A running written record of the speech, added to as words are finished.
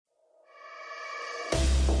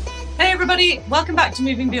everybody, welcome back to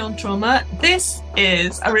Moving Beyond Trauma. This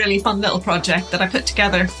is a really fun little project that I put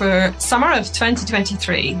together for summer of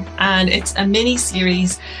 2023, and it's a mini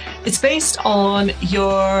series. It's based on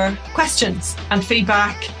your questions and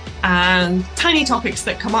feedback and tiny topics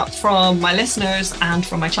that come up from my listeners and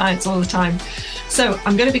from my clients all the time. So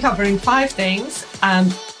I'm going to be covering 5 things,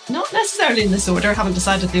 not necessarily in this order, haven't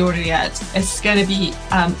decided the order yet. It's going to be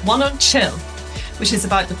one on chill, which is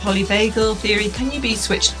about the polyvagal theory. Can you be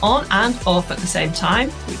switched on and off at the same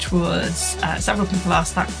time? Which was, several people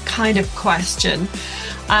asked that kind of question.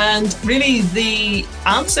 And really the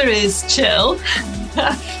answer is chill.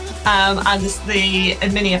 And the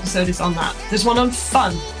mini episode is on that. There's one on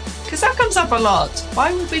fun, because that comes up a lot.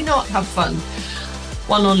 Why would we not have fun?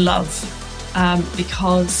 One on love,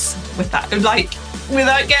 because with that, like,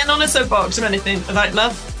 without getting on a soapbox or anything, without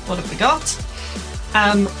love, what have we got?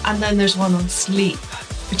 And then there's one on sleep,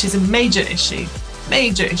 which is a major issue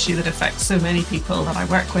that affects so many people that I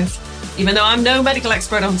work with. Even though I'm no medical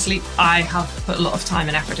expert on sleep, I have put a lot of time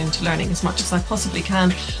and effort into learning as much as I possibly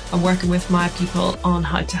can and working with my people on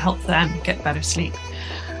how to help them get better sleep.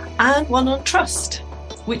 And one on trust,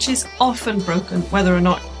 which is often broken, whether or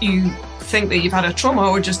not you think that you've had a trauma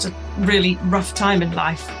or just a really rough time in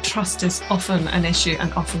life. Trust is often an issue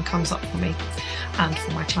and often comes up for me and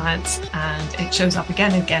for my clients, and it shows up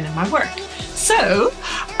again and again in my work. So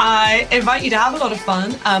I invite you to have a lot of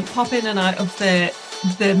fun, pop in and out of the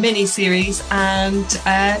mini series, and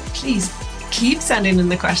please keep sending in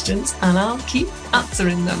the questions and I'll keep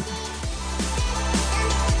answering them.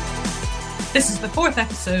 This is the 4th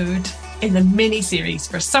episode in the mini series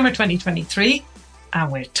for summer 2023,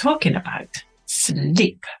 and we're talking about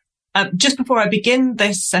sleep. Just before I begin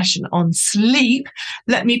this session on sleep,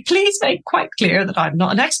 let me please make quite clear that I'm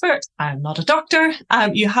not an expert. I'm not a doctor.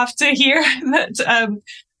 You have to hear that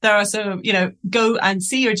there are some, go and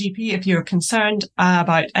see your GP if you're concerned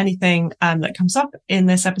about anything that comes up in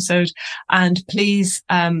this episode. And please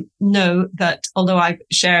know that although I've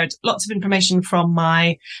shared lots of information from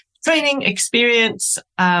my training experience,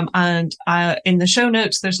 and in the show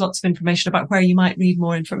notes, there's lots of information about where you might read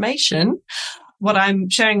more information. What I'm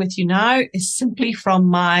sharing with you now is simply from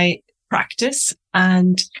my practice,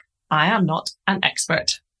 and I am not an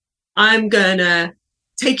expert. I'm going to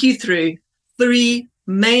take you through 3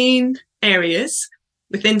 main areas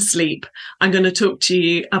within sleep. I'm going to talk to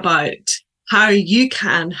you about how you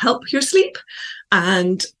can help your sleep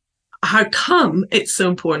and how come it's so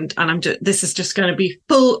important. And this is just going to be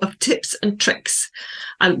full of tips and tricks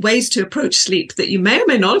and ways to approach sleep that you may or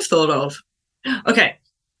may not have thought of. Okay.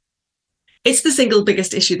 It's the single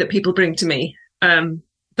biggest issue that people bring to me that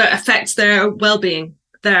affects their well-being,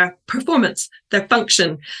 their performance, their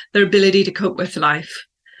function, their ability to cope with life.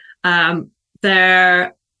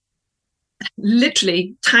 Their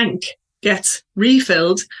literally tank gets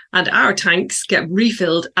refilled, and our tanks get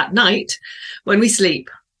refilled at night when we sleep.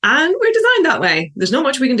 And we're designed that way. There's not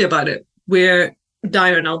much we can do about it. We're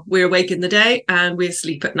diurnal. We're awake in the day and we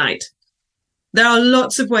sleep at night. There are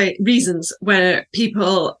lots of reasons where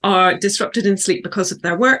people are disrupted in sleep because of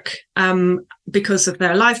their work, because of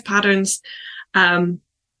their life patterns.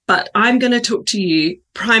 But I'm going to talk to you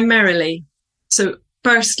primarily, so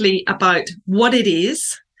firstly, about what it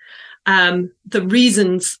is, the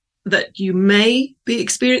reasons that you may be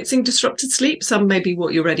experiencing disrupted sleep. Some may be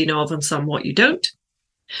what you already know of and some what you don't.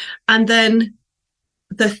 And then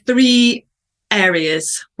the 3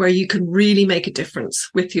 areas where you can really make a difference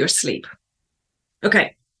with your sleep.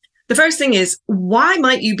 Okay, the first thing is, why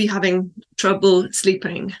might you be having trouble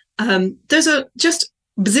sleeping? There's just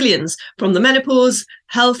bazillions, from the menopause,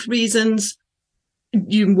 health reasons,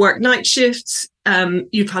 you work night shifts,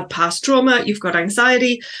 you've had past trauma, you've got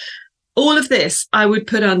anxiety. All of this I would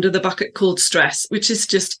put under the bucket called stress, which is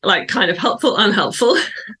just like kind of helpful, unhelpful.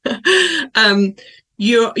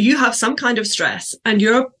 You have some kind of stress, and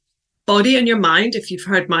your body and your mind, if you've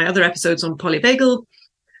heard my other episodes on polyvagal,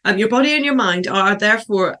 your body and your mind are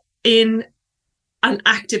therefore in an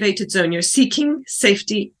activated zone. You're seeking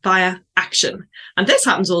safety via action. And this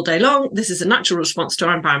happens all day long. This is a natural response to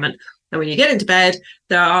our environment. And when you get into bed,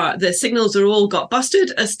 the signals are all got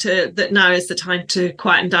busted as to that now is the time to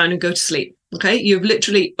quieten down and go to sleep. Okay, you've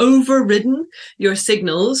literally overridden your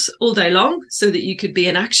signals all day long so that you could be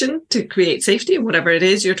in action to create safety in whatever it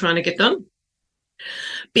is you're trying to get done.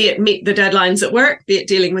 Be it meet the deadlines at work, be it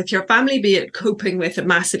dealing with your family, be it coping with a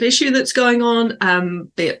massive issue that's going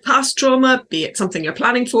on, be it past trauma, be it something you're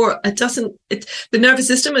planning for. The nervous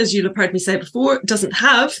system, as you'll have heard me say before, doesn't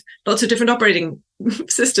have lots of different operating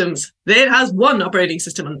systems. It has one operating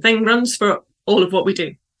system, and the thing runs for all of what we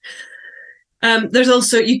do. There's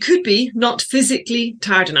also, you could be not physically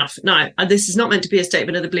tired enough. Now, this is not meant to be a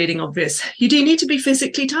statement of the bleeding obvious. You do need to be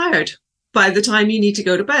physically tired by the time you need to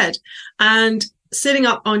go to bed. And sitting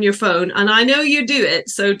up on your phone, and I know you do it,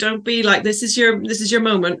 so don't be like, this is your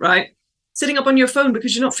moment, right? Sitting up on your phone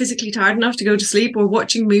because you're not physically tired enough to go to sleep, or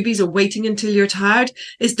watching movies or waiting until you're tired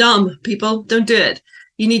is dumb, people. Don't do it.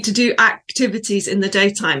 You need to do activities in the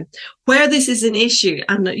daytime. Where this is an issue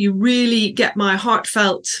and that you really get my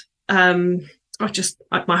heartfelt, or just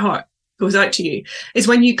like my heart goes out to you, is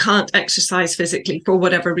when you can't exercise physically for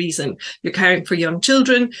whatever reason. You're caring for young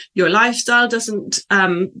children, your lifestyle doesn't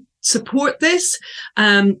support this,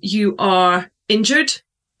 you are injured,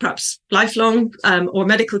 perhaps lifelong, or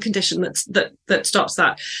medical condition that stops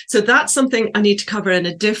that. So that's something I need to cover in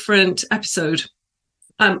a different episode.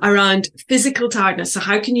 Around physical tiredness. So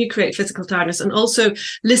how can you create physical tiredness? And also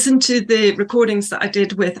listen to the recordings that I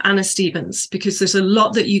did with Anna Stevens, because there's a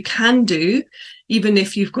lot that you can do even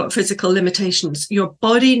if you've got physical limitations. Your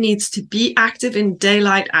body needs to be active in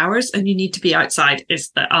daylight hours, and you need to be outside.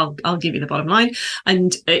 I'll give you the bottom line.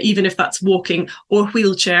 And even if that's walking or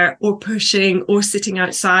wheelchair or pushing or sitting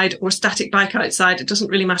outside or static bike outside, it doesn't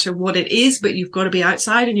really matter what it is, but you've got to be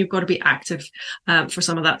outside and you've got to be active for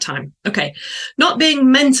some of that time. Okay. Not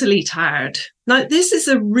being mentally tired. Now, this is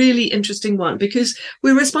a really interesting one because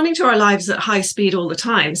we're responding to our lives at high speed all the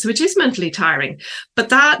time. So it is mentally tiring, but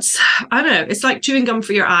that's, I don't know, it's like chewing gum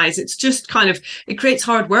for your eyes. It's just kind of, it creates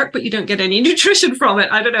hard work, but you don't get any nutrition from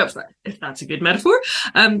it. I don't know if that's a good metaphor.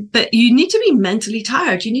 But you need to be mentally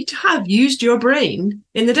tired. You need to have used your brain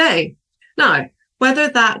in the day. Now, whether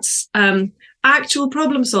that's, actual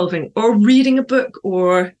problem solving or reading a book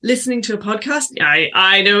or listening to a podcast.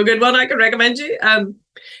 I know a good one I can recommend you.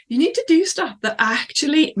 You need to do stuff that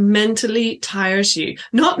actually mentally tires you,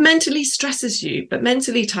 not mentally stresses you, but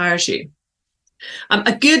mentally tires you.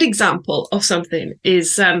 A good example of something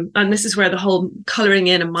is, and this is where the whole colouring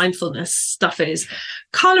in and mindfulness stuff is,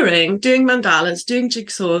 colouring, doing mandalas, doing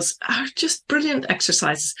jigsaws are just brilliant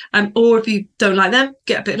exercises. Or if you don't like them,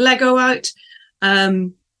 get a bit of Lego out.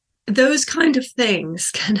 Those kind of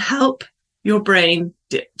things can help your brain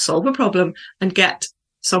solve a problem and get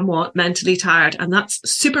somewhat mentally tired. And that's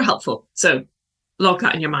super helpful. So log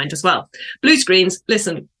that in your mind as well. Blue screens.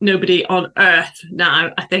 Listen, nobody on earth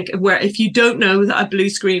now, I think, where if you don't know that a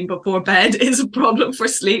blue screen before bed is a problem for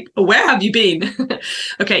sleep, where have you been?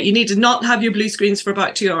 Okay, you need to not have your blue screens for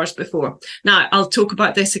about 2 hours before. Now, I'll talk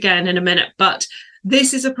about this again in a minute, but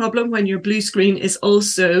this is a problem when your blue screen is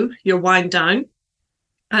also your wind down.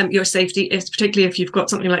 Your safety is, particularly if you've got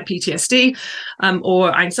something like PTSD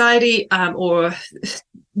or anxiety or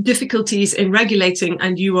difficulties in regulating,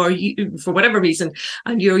 and you are, for whatever reason,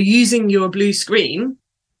 and you're using your blue screen,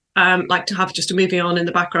 like to have just a movie on in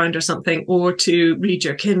the background or something, or to read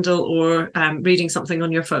your Kindle or reading something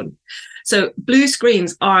on your phone. So blue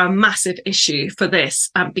screens are a massive issue for this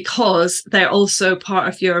because they're also part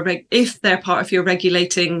of your, if they're part of your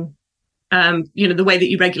regulating the way that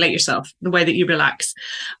you regulate yourself, the way that you relax.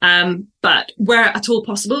 But where at all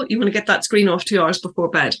possible, you want to get that screen off 2 hours before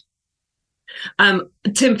bed.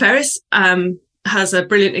 Tim Ferriss has a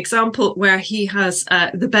brilliant example where he has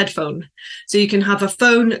the bed phone. So you can have a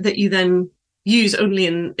phone that you then use only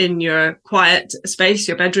in your quiet space,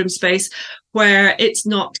 your bedroom space, where it's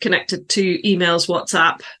not connected to emails,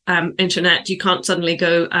 WhatsApp, internet. You can't suddenly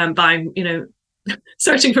go buying,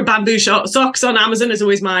 searching for bamboo socks on Amazon is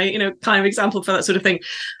always my, kind of example for that sort of thing.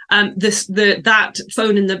 That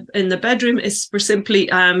phone in the bedroom is for simply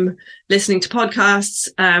listening to podcasts,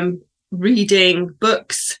 reading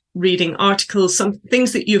books, reading articles, some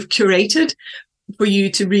things that you've curated for you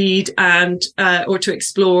to read and or to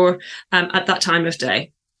explore at that time of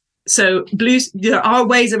day. So there are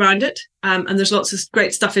ways around it, and there's lots of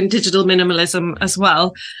great stuff in digital minimalism as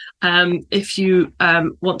well. If you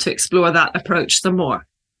want to explore that approach some more.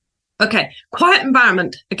 Okay, quiet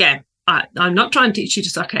environment. Again, I'm not trying to teach you to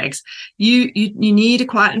suck eggs. You need a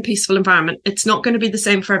quiet and peaceful environment. It's not going to be the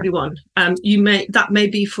same for everyone. That may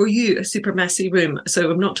be for you a super messy room.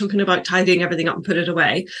 So I'm not talking about tidying everything up and put it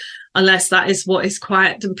away, unless that is what is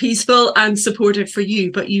quiet and peaceful and supportive for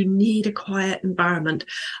you. But you need a quiet environment.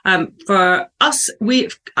 For us, we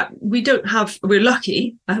don't have. We're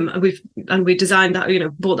lucky. We designed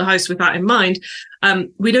that. Bought the house with that in mind.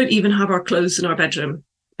 We don't even have our clothes in our bedroom.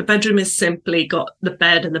 The bedroom is simply got the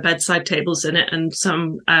bed and the bedside tables in it and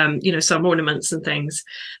some ornaments and things.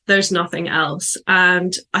 There's nothing else.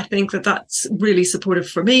 And I think that that's really supportive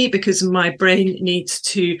for me because my brain needs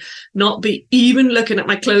to not be even looking at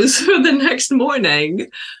my clothes for the next morning.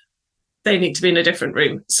 they need to be in a different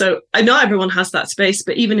room. So I know everyone has that space,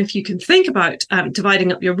 but even if you can think about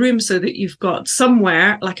dividing up your room so that you've got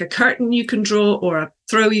somewhere like a curtain you can draw or a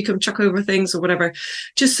throw you can chuck over things or whatever,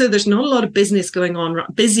 just so there's not a lot of busyness going on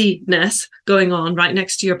right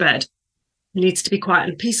next to your bed. It needs to be quiet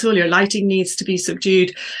and peaceful. Your lighting needs to be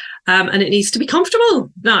subdued. And it needs to be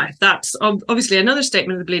comfortable. Now, that's obviously another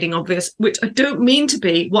statement of the bleeding obvious, which I don't mean to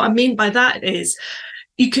be. What I mean by that is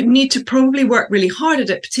you could need to probably work really hard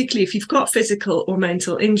at it, particularly if you've got physical or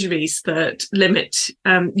mental injuries that limit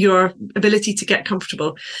your ability to get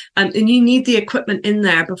comfortable. And you need the equipment in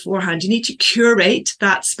there beforehand. You need to curate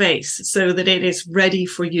that space so that it is ready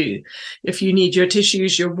for you. If you need your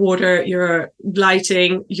tissues, your water, your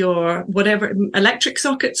lighting, your whatever, electric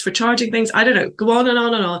sockets for charging things, I don't know, go on and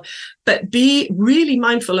on and on. But be really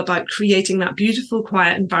mindful about creating that beautiful,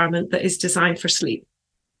 quiet environment that is designed for sleep.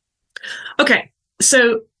 Okay.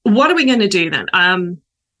 So what are we going to do then?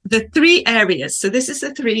 The 3 areas. So this is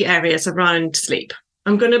the 3 areas around sleep.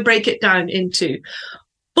 I'm going to break it down into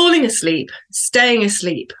falling asleep, staying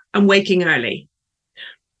asleep, and waking early.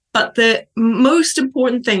 But the most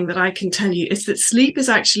important thing that I can tell you is that sleep is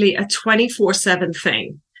actually a 24/7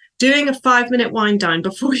 thing. Doing a 5-minute wind down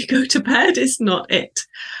before you go to bed is not it.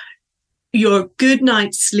 Your good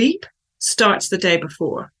night's sleep starts the day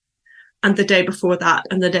before. And the day before that,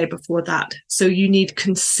 and the day before that. So you need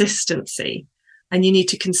consistency, and you need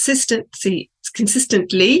to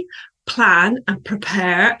consistently plan and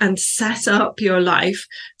prepare and set up your life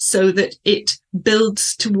so that it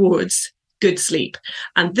builds towards good sleep.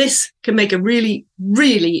 And this can make a really,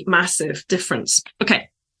 really massive difference. Okay.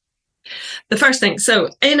 The first thing. So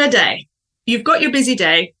in a day, you've got your busy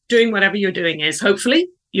day doing whatever you're doing is. Hopefully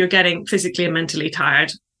you're getting physically and mentally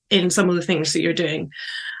tired in some of the things that you're doing.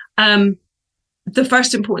 The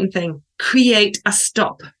first important thing, create a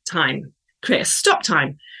stop time. Create a stop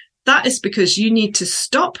time. That is because you need to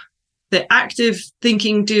stop the active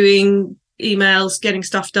thinking, doing, emails, getting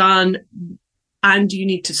stuff done, and you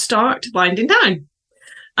need to start winding down.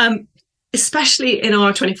 Especially in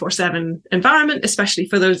our 24/7 environment, especially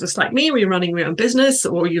for those of us like me, where you're running your own business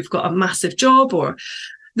or you've got a massive job, or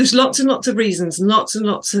there's lots and lots of reasons, lots and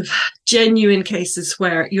lots of genuine cases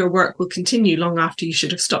where your work will continue long after you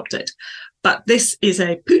should have stopped it. But this is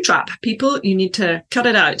a poo trap, people. You need to cut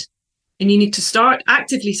it out, and you need to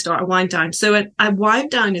actively start a wind down. So a wind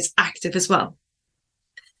down is active as well.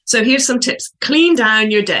 So here's some tips. Clean down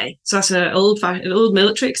your day. So that's an old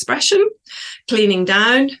military expression. Cleaning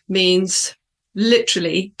down means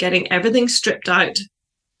literally getting everything stripped out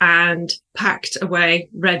and packed away,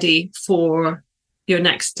 ready for your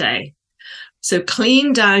next day. So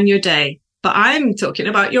clean down your day. But I'm talking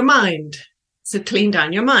about your mind. So clean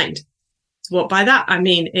down your mind. What by that I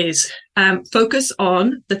mean is focus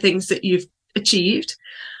on the things that you've achieved.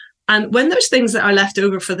 And when there's things that are left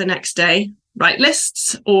over for the next day, write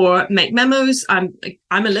lists or make memos. I'm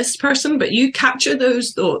a list person, but you capture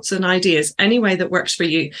those thoughts and ideas any way that works for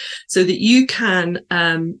you so that you can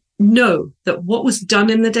know that what was done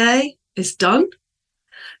in the day is done.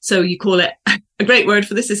 So you call it, a great word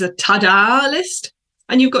for this is a ta-da list,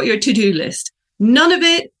 and you've got your to-do list. None of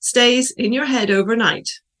it stays in your head overnight.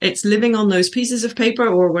 It's living on those pieces of paper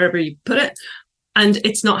or wherever you put it, and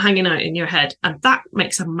it's not hanging out in your head. And that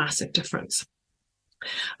makes a massive difference.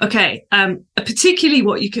 Okay. Particularly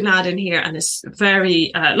what you can add in here, and it's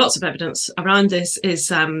very, lots of evidence around this,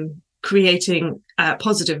 is creating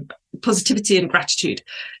positivity and gratitude.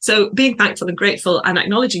 So being thankful and grateful and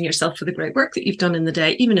acknowledging yourself for the great work that you've done in the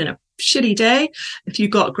day, even in a shitty day. If you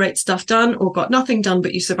got great stuff done or got nothing done,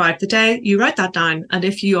 but you survived the day, you write that down. And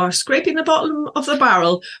if you are scraping the bottom of the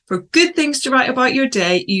barrel for good things to write about your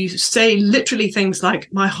day, you say literally things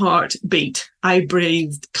like, my heart beat, I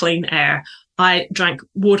breathed clean air, I drank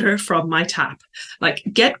water from my tap. Like,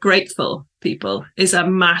 get grateful, people, is a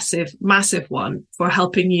massive, massive one for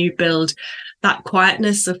helping you build that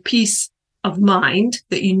quietness of peace of mind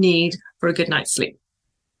that you need for a good night's sleep.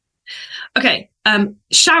 Okay.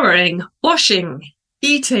 Showering, washing,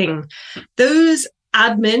 eating, those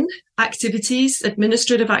admin activities,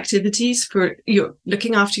 administrative activities for your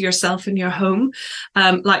looking after yourself in your home,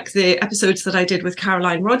 like the episodes that I did with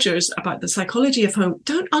Caroline Rogers about the psychology of home.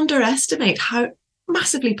 Don't underestimate how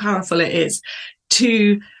massively powerful it is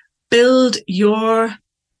to build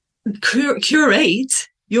curate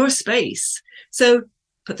your space. So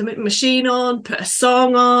put the machine on, put a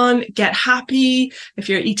song on, get happy. If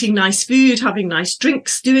you're eating nice food, having nice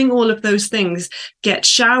drinks, doing all of those things, get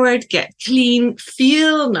showered, get clean,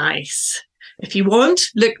 feel nice. If you want,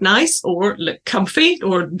 look nice or look comfy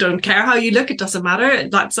or don't care how you look. It doesn't matter.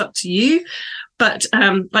 That's up to you. But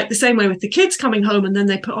like the same way with the kids coming home, and then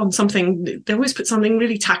they put on something, they always put something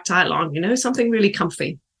really tactile on, you know, something really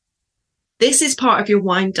comfy. This is part of your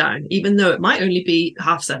wind down, even though it might only be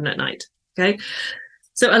 7:30 at night. Okay.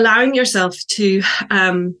 So allowing yourself to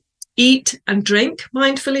eat and drink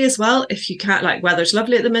mindfully as well. If you can't, like weather's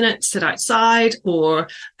lovely at the minute, sit outside or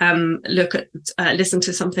listen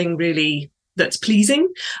to something really that's pleasing.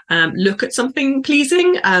 Look at something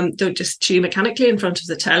pleasing. Don't just chew mechanically in front of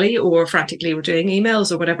the telly or frantically we're doing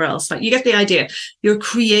emails or whatever else. Like, you get the idea. You're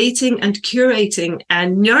creating and curating a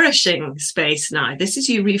nourishing space now. This is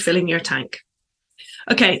you refilling your tank.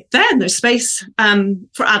 Okay, then there's space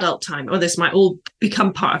for adult time, or this might all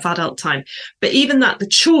become part of adult time. But even that, the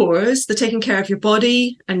chores, the taking care of your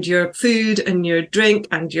body and your food and your drink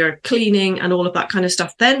and your cleaning and all of that kind of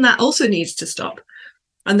stuff, then that also needs to stop.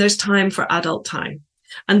 And there's time for adult time.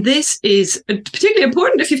 And this is particularly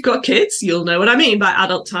important if you've got kids. You'll know what I mean by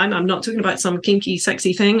adult time. I'm not talking about some kinky,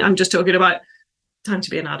 sexy thing. I'm just talking about time to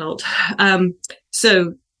be an adult.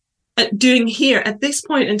 So doing here at this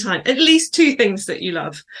point in time, at least 2 things that you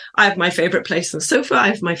love. I have my favorite place on the sofa. I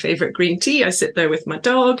have my favorite green tea. I sit there with my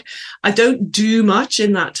dog. I don't do much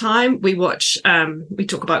in that time. We watch, we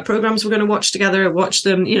talk about programs we're going to watch together, watch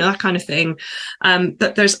them, you know, that kind of thing.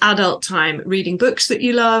 But there's adult time, reading books that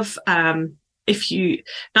you love.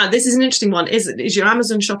 Now this is an interesting one. Is your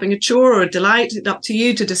Amazon shopping a chore or a delight? It's up to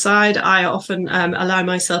you to decide. I often allow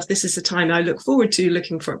myself, this is the time I look forward to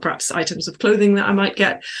looking for perhaps items of clothing that I might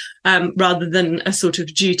get, rather than a sort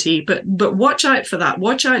of duty. But watch out for that.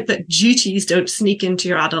 Watch out that duties don't sneak into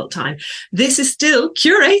your adult time. This is still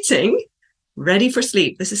curating, ready for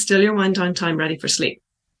sleep. This is still your wind down time, ready for sleep.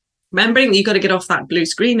 Remembering that you've got to get off that blue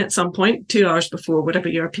screen at some point, 2 hours before whatever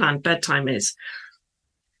your planned bedtime is.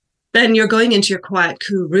 Then you're going into your quiet,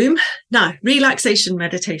 cool room. Now, relaxation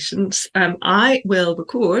meditations. I will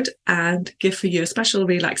record and give for you a special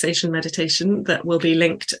relaxation meditation that will be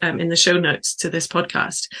linked in the show notes to this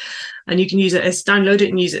podcast. And you can use it download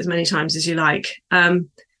it and use it as many times as you like.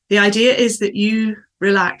 The idea is that you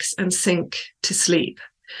relax and sink to sleep.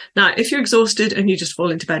 Now, if you're exhausted and you just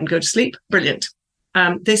fall into bed and go to sleep, brilliant.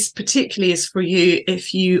 This particularly is for you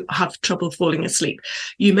if you have trouble falling asleep.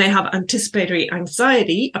 You may have anticipatory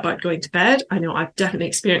anxiety about going to bed. I know I've definitely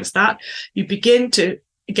experienced that. You begin to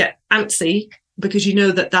get antsy because you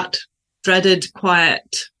know that dreaded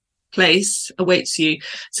quiet place awaits you.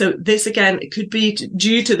 So this, again, it could be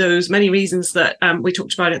due to those many reasons that we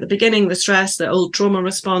talked about at the beginning: the stress, the old trauma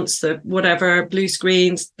response, the whatever, blue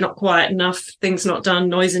screens, not quiet enough, things not done,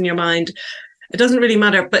 noise in your mind. It doesn't really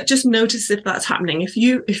matter, but just notice if that's happening. If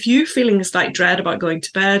you feeling a slight dread about going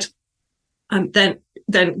to bed,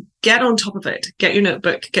 then get on top of it. Get your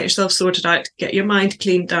notebook, get yourself sorted out, get your mind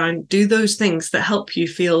cleaned down, do those things that help you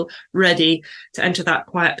feel ready to enter that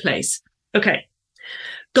quiet place. Okay.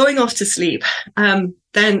 Going off to sleep,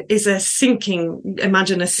 then is a sinking.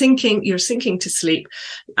 Imagine you're sinking to sleep.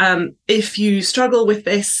 If you struggle with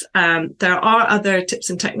this, there are other tips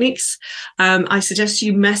and techniques. I suggest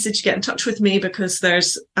you get in touch with me, because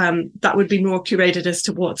there's, that would be more curated as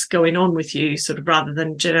to what's going on with you, sort of, rather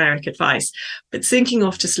than generic advice. But sinking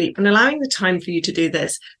off to sleep and allowing the time for you to do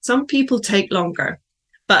this. Some people take longer.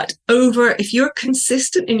 But if you're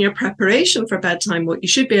consistent in your preparation for bedtime, what you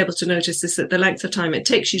should be able to notice is that the length of time it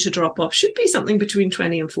takes you to drop off should be something between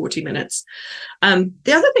 20 and 40 minutes. The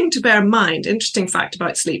other thing to bear in mind, interesting fact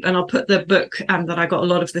about sleep, and I'll put the book that I got a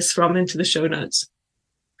lot of this from into the show notes,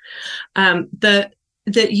 that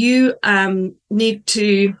you need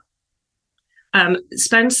to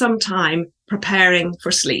spend some time preparing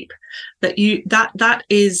for sleep. That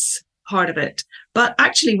is part of it. But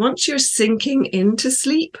actually, once you're sinking into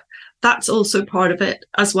sleep, that's also part of it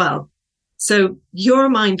as well. So your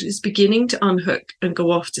mind is beginning to unhook and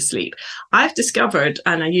go off to sleep. I've discovered,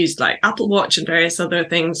 and I used like Apple Watch and various other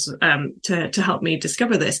things to help me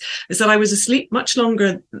discover this, is that I was asleep much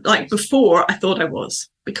longer, like before I thought I was,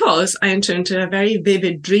 because I enter into a very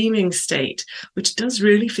vivid dreaming state, which does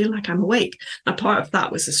really feel like I'm awake. And part of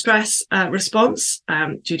that was a stress response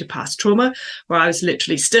due to past trauma, where I was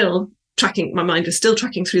literally my mind was still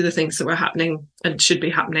tracking through the things that were happening and should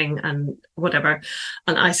be happening and whatever.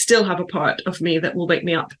 And I still have a part of me that will wake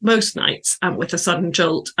me up most nights with a sudden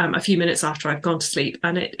jolt a few minutes after I've gone to sleep.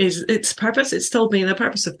 And it's told me the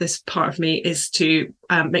purpose of this part of me is to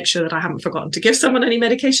make sure that I haven't forgotten to give someone any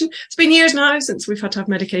medication. It's been years now since we've had to have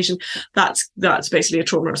medication. That's basically a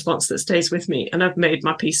trauma response that stays with me. And I've made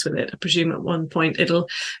my peace with it. I presume at one point it'll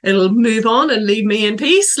move on and leave me in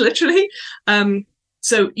peace, literally.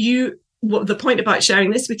 The point about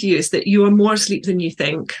sharing this with you is that you are more asleep than you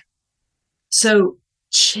think. So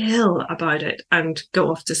chill about it and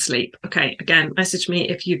go off to sleep. Okay, again, message me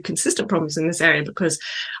if you've consistent problems in this area, because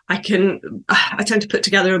I tend to put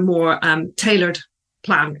together a more tailored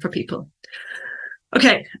plan for people.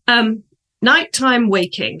 Okay, nighttime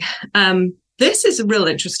waking. This is a real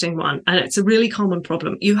interesting one, and it's a really common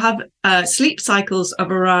problem. You have sleep cycles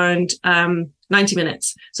of around 90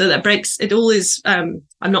 minutes. So that breaks, it all is, I'm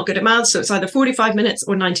not good at maths, so it's either 45 minutes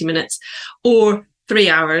or 90 minutes or 3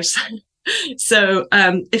 hours. So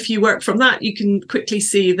if you work from that, you can quickly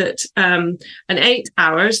see that an 8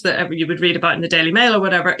 hours that you would read about in the Daily Mail or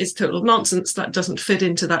whatever is total nonsense. That doesn't fit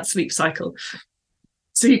into that sleep cycle.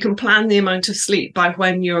 So you can plan the amount of sleep by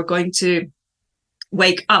when you're going to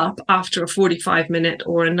wake up after a 45-minute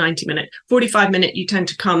or a 90-minute. 45-minute, you tend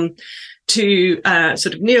to come to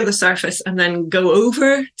sort of near the surface and then go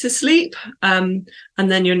over to sleep. And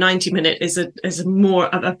then your 90-minute is a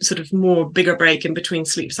sort of more bigger break in between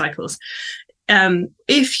sleep cycles.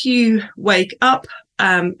 If you wake up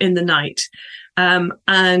in the night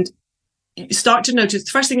and you start to notice,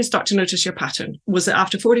 the first thing is start to notice your pattern. Was it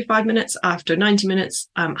after 45 minutes, after 90 minutes?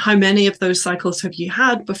 How many of those cycles have you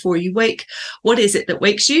had before you wake? What is it that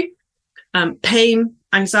wakes you? Pain,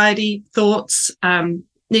 anxiety, thoughts,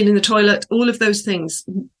 needing the toilet, all of those things.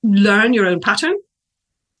 Learn your own pattern.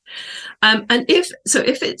 And if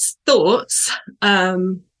it's thoughts,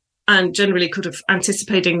 and generally could have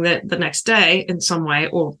anticipating the next day in some way,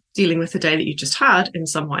 or dealing with the day that you just had in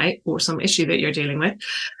some way, or some issue that you're dealing with,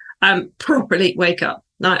 properly wake up.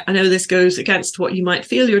 Now, I know this goes against what you might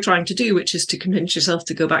feel you're trying to do, which is to convince yourself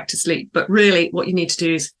to go back to sleep. But really what you need to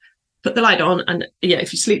do is put the light on. And yeah,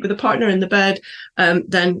 if you sleep with a partner in the bed,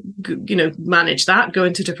 then, manage that, go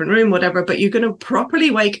into a different room, whatever. But you're going to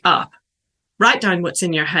properly wake up, write down what's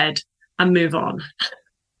in your head and move on.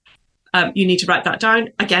 You need to write that down.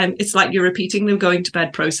 Again, it's like you're repeating the going to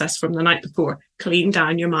bed process from the night before. Clean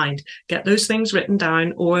down your mind. Get those things written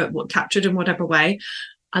down or captured in whatever way.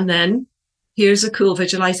 And then here's a cool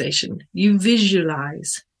visualization. You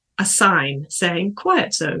visualize a sign saying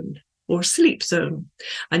quiet zone or sleep zone.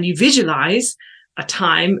 And you visualize a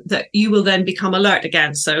time that you will then become alert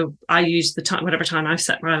again. So I use the time, whatever time I've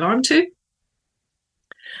set my alarm to.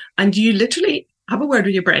 And you literally have a word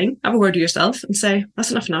with your brain, have a word with yourself and say,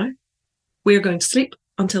 that's enough now. We're going to sleep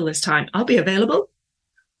until this time. I'll be available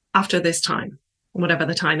after this time, whatever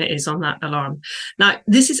the time it is on that alarm. Now,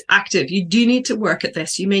 this is active. You do need to work at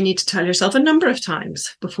this. You may need to tell yourself a number of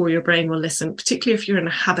times before your brain will listen, particularly if you're in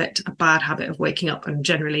a bad habit of waking up and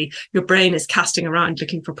generally your brain is casting around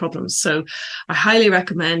looking for problems. So I highly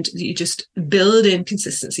recommend that you just build in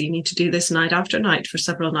consistency. You need to do this night after night for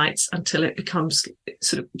several nights until it becomes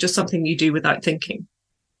sort of just something you do without thinking.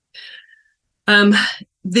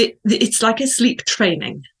 It's like a sleep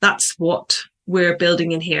training. That's what we're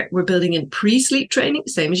building in here. We're building in pre-sleep training,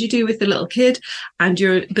 same as you do with the little kid, and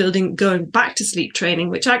you're going back to sleep training,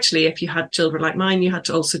 which actually, if you had children like mine, you had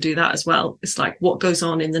to also do that as well. It's like what goes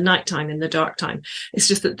on in the nighttime, in the dark time. It's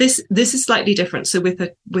just that this is slightly different. So with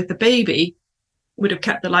a baby, would have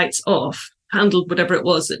kept the lights off, handled whatever it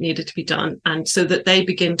was that needed to be done, and so that they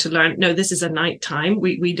begin to learn, no, this is a night time.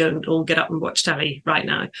 We don't all get up and watch telly right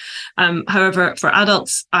now. However, for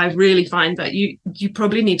adults, I really find that you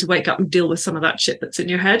probably need to wake up and deal with some of that shit that's in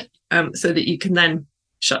your head, so that you can then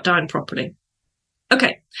shut down properly.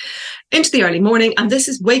 Okay, into the early morning, and this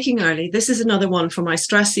is waking early. This is another one for my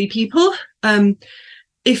stressy people.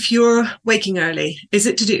 If you're waking early, is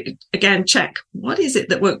it to do, again, check, what is it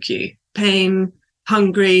that woke you? Pain,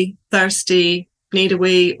 hungry, thirsty, need a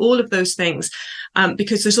wee, all of those things.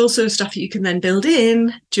 Because there's also stuff that you can then build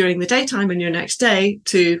in during the daytime and your next day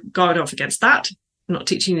to guard off against that. I'm not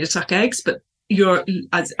teaching you to suck eggs, but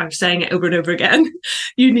as I'm saying it over and over again,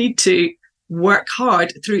 you need to work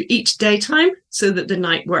hard through each daytime so that the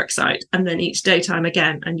night works out, and then each daytime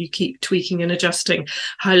again, and you keep tweaking and adjusting.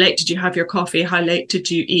 How late did you have your coffee? How late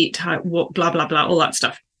did you eat? What, blah, blah, blah, all that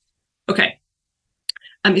stuff. Okay.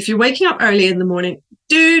 If you're waking up early in the morning,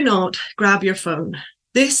 do not grab your phone.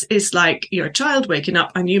 This is like your child waking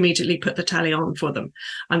up and you immediately put the telly on for them.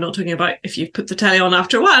 I'm not talking about if you put the telly on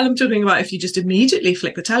after a while. I'm talking about if you just immediately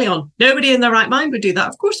flick the telly on. Nobody in their right mind would do that.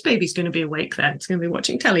 Of course, baby's going to be awake then. It's going to be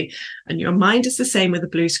watching telly. And your mind is the same with a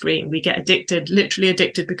blue screen. We get addicted, literally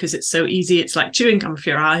addicted, because it's so easy. It's like chewing gum for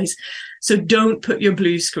your eyes. So don't put your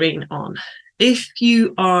blue screen on. If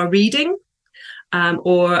you are reading,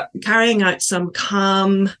 or carrying out some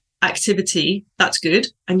calm activity, that's good.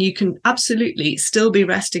 And you can absolutely still be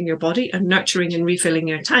resting your body and nurturing and refilling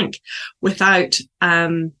your tank without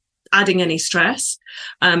adding any stress,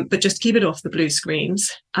 but just keep it off the blue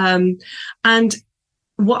screens. And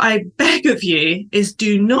what I beg of you is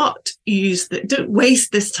do not don't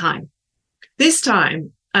waste this time. This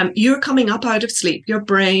time, you're coming up out of sleep. Your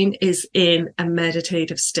brain is in a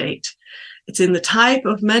meditative state. It's in the type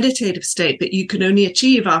of meditative state that you can only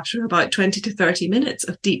achieve after about 20 to 30 minutes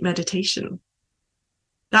of deep meditation.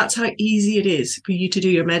 That's how easy it is for you to do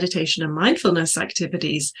your meditation and mindfulness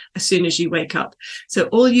activities as soon as you wake up. So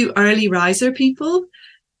all you early riser people,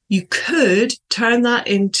 you could turn that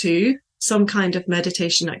into some kind of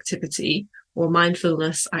meditation activity or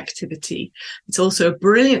mindfulness activity. It's also a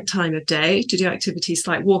brilliant time of day to do activities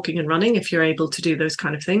like walking and running if you're able to do those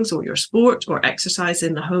kind of things, or your sport or exercise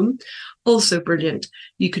in the home. Also brilliant.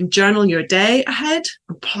 You can journal your day ahead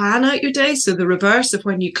and plan out your day. So the reverse of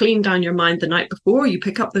when you clean down your mind the night before, you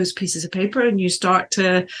pick up those pieces of paper and you start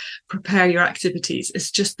to prepare your activities.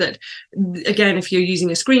 It's just that, again, if you're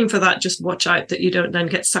using a screen for that, just watch out that you don't then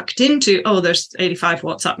get sucked into, oh, there's 85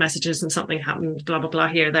 WhatsApp messages and something happened, blah, blah, blah,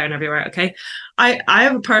 here, there and everywhere. Okay. I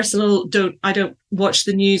have a personal, I don't watch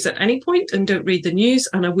the news at any point and don't read the news.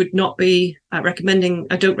 And I would not be I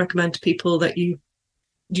don't recommend to people that you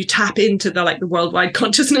tap into the worldwide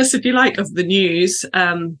consciousness, if you like, of the news,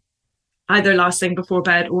 either last thing before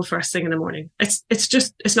bed or first thing in the morning.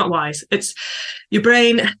 It's not wise. It's your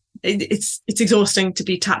brain. It's exhausting to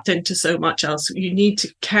be tapped into so much else. You need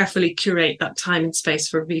to carefully curate that time and space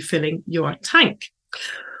for refilling your tank.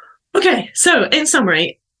 Okay. So in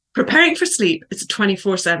summary, preparing for sleep, it's a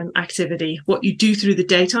 24/7 activity. What you do through the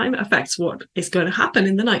daytime affects what is going to happen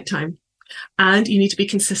in the nighttime. And you need to be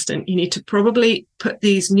consistent. You need to probably put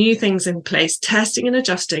these new things in place, testing and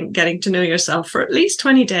adjusting, getting to know yourself for at least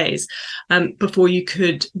 20 days before you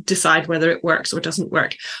could decide whether it works or doesn't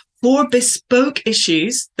work. For bespoke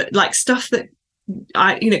issues, like stuff that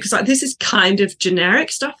because this is kind of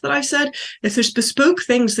generic stuff that I've said. If there's bespoke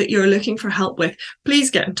things that you're looking for help with,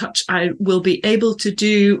 please get in touch. I will be able to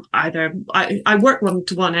do either. I work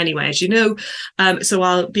one-to-one anyway, as you know, so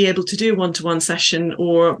I'll be able to do a one-to-one session,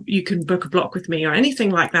 or you can book a block with me or anything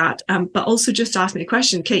like that. But also just ask me a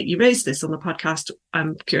question. Kate, you raised this on the podcast.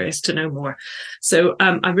 I'm curious to know more. So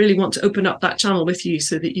I really want to open up that channel with you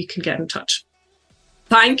so that you can get in touch.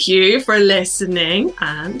 Thank you for listening,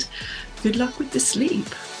 and good luck with the sleep.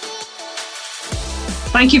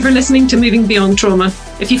 Thank you for listening to Moving Beyond Trauma.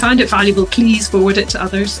 If you found it valuable, please forward it to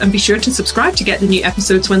others and be sure to subscribe to get the new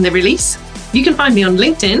episodes when they release. You can find me on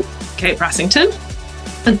LinkedIn, Kate Prassington,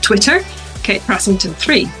 and Twitter, Kate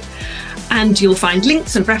Prassington3. And you'll find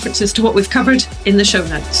links and references to what we've covered in the show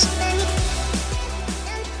notes.